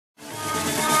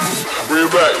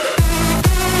it back.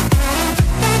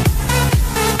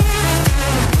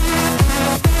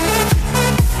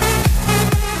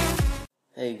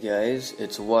 Hey guys,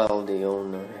 it's Wildy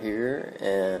owner here,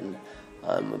 and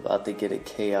I'm about to get a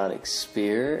chaotic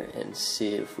spear and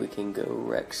see if we can go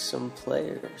wreck some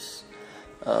players.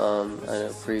 I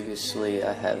know previously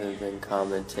I haven't been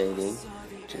commentating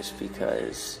just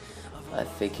because I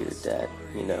figured that,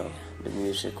 you know, the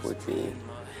music would be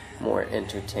more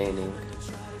entertaining,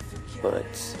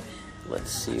 but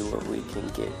let's see what we can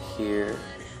get here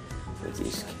with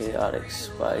these chaotic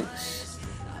spikes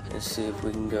and see if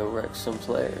we can go wreck some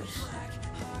players.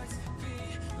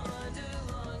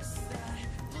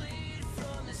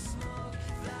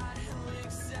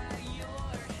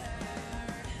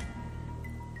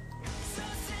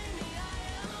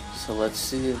 So let's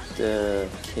see if the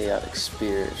chaotic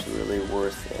spear is really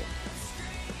worth it.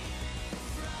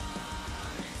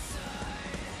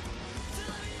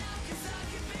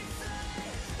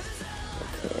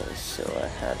 Okay, so I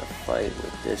had a fight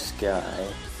with this guy.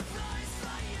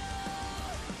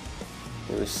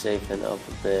 He was safing up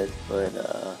a bit, but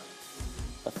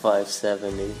a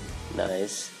 570,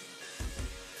 nice.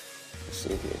 Let's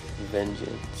see here,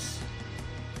 Vengeance,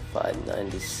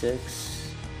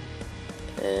 596,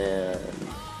 and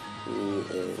he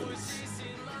is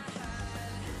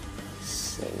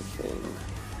safing.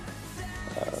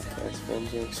 That's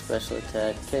Vengeance, special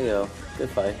attack, KO, good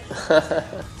fight.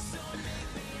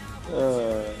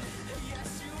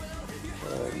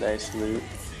 Nice loot.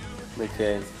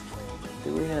 Okay.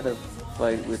 Then we had a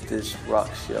fight with this rock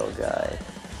shell guy.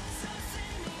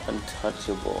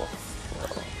 Untouchable.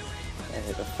 Well, I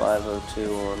hit a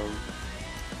 502 on him.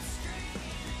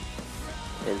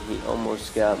 And he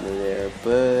almost got me there,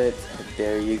 but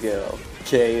there you go.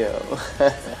 KO.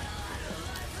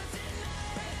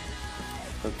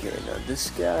 Okay, now this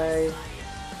guy,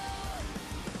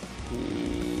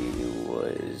 he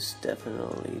was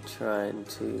definitely trying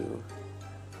to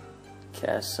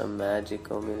cast some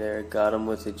magic on me there. Got him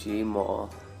with a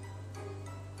G-Maul.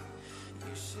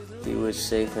 He was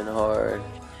safe and hard.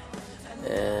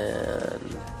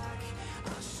 And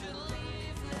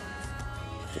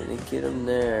didn't get him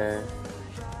there.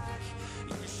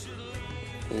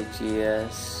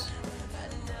 AGS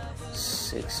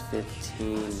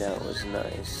 615, that was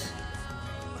nice.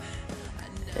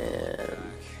 And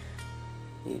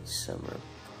each summer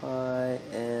pie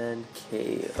and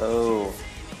KO.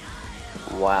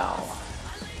 Wow,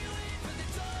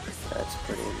 that's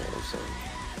pretty amazing.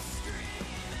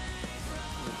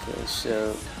 Okay,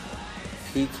 so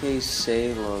PK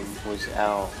Salem was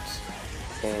out,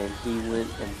 and he went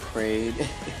and prayed,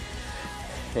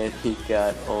 and he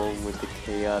got home with the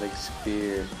chaotic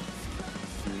spear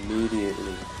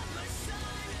immediately.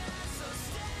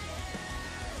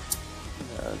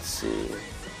 Let's see.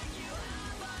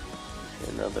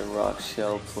 Another rock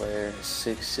shell player,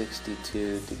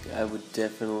 662. I would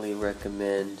definitely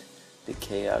recommend the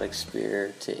chaotic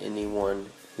spear to anyone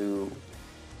who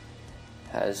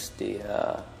has the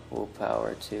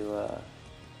willpower to,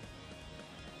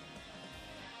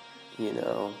 you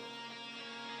know,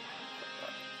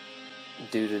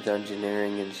 do the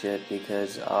dungeoneering and shit,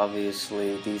 because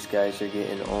obviously these guys are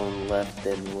getting owned left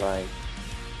and right.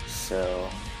 So,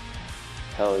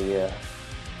 hell yeah.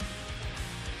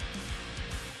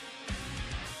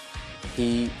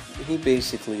 He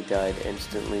basically died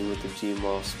instantly with the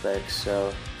G-Maul spec,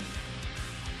 so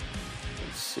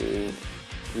let's see.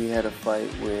 We had a fight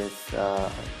with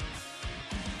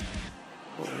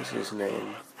what was his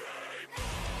name?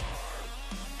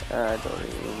 I don't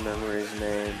even remember his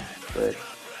name, but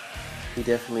he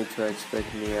definitely tried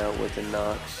specking me out with a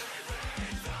Nox.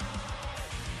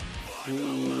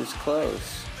 He was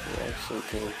close. He actually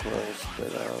came close,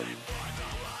 but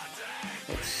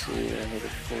let's see, I hit a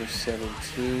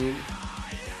 417,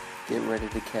 getting ready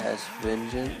to cast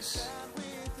Vengeance,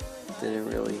 didn't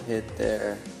really hit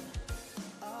there.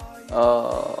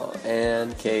 Oh,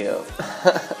 and KO.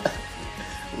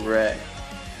 Wrecked,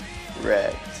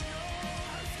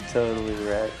 totally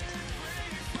wrecked.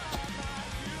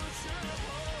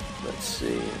 Let's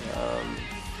see,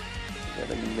 got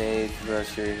a Mage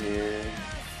Rusher here.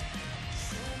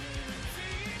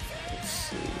 Let's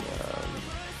see,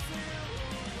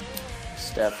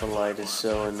 Staphylite is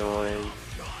so annoying.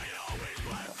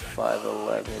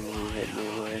 511 he hit me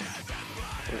with.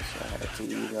 Wish I had to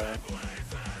eat up.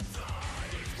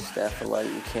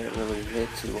 Staphylite you can't really hit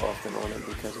too often on it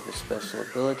because of his special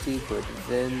ability, but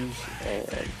Venge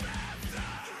and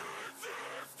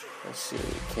let's see,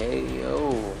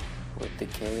 KO with the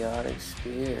chaotic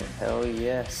spear. Hell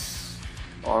yes.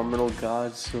 Arminal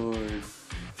God Sword.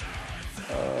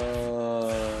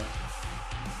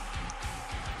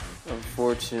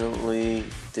 unfortunately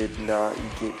did not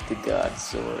get the God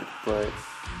Sword, but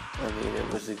I mean,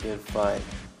 it was a good fight.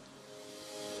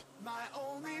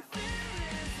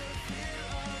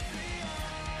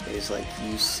 He's like,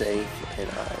 you safe and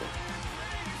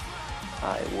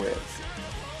I whip.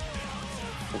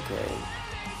 Okay,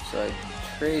 so I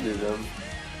traded him,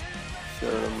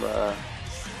 showed him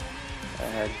I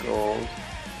had gold,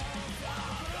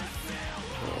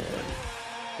 and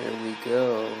here we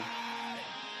go.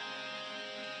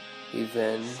 He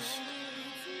venged,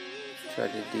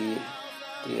 tried to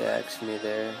de-axe me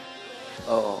there.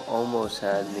 Oh, almost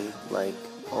had me, like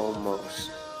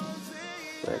almost,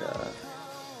 but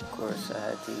of course I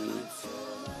had to eat.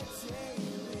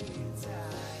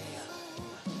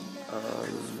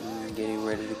 Getting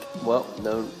ready to, well,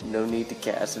 no need to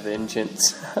cast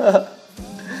vengeance.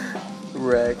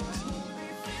 Wrecked.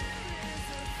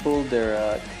 Full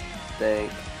Duroc.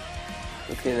 Thank.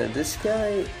 Okay, now this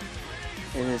guy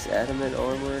in his adamant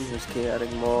armor and his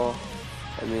chaotic maul,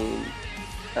 I mean,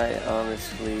 I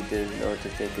honestly didn't know what to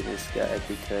think of this guy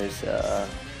because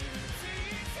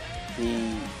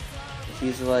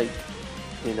he's like,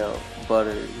 you know,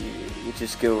 butter. You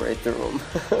just go right through him.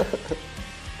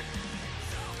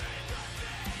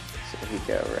 So he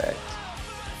got wrecked.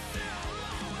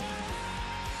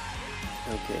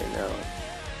 Okay, now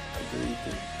I believe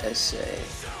the essay.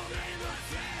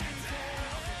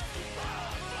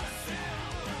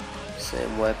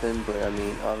 Same weapon, but I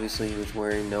mean, obviously he was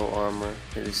wearing no armor.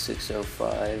 It is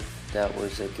 605. That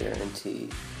was a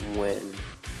guaranteed win.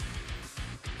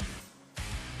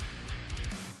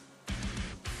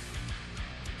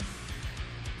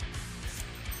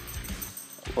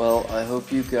 Well, I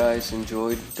hope you guys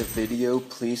enjoyed the video.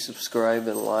 Please subscribe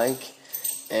and like.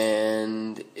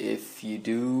 And if you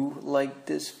do like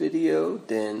this video,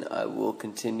 then I will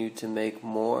continue to make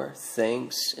more.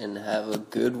 Thanks, and have a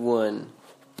good one.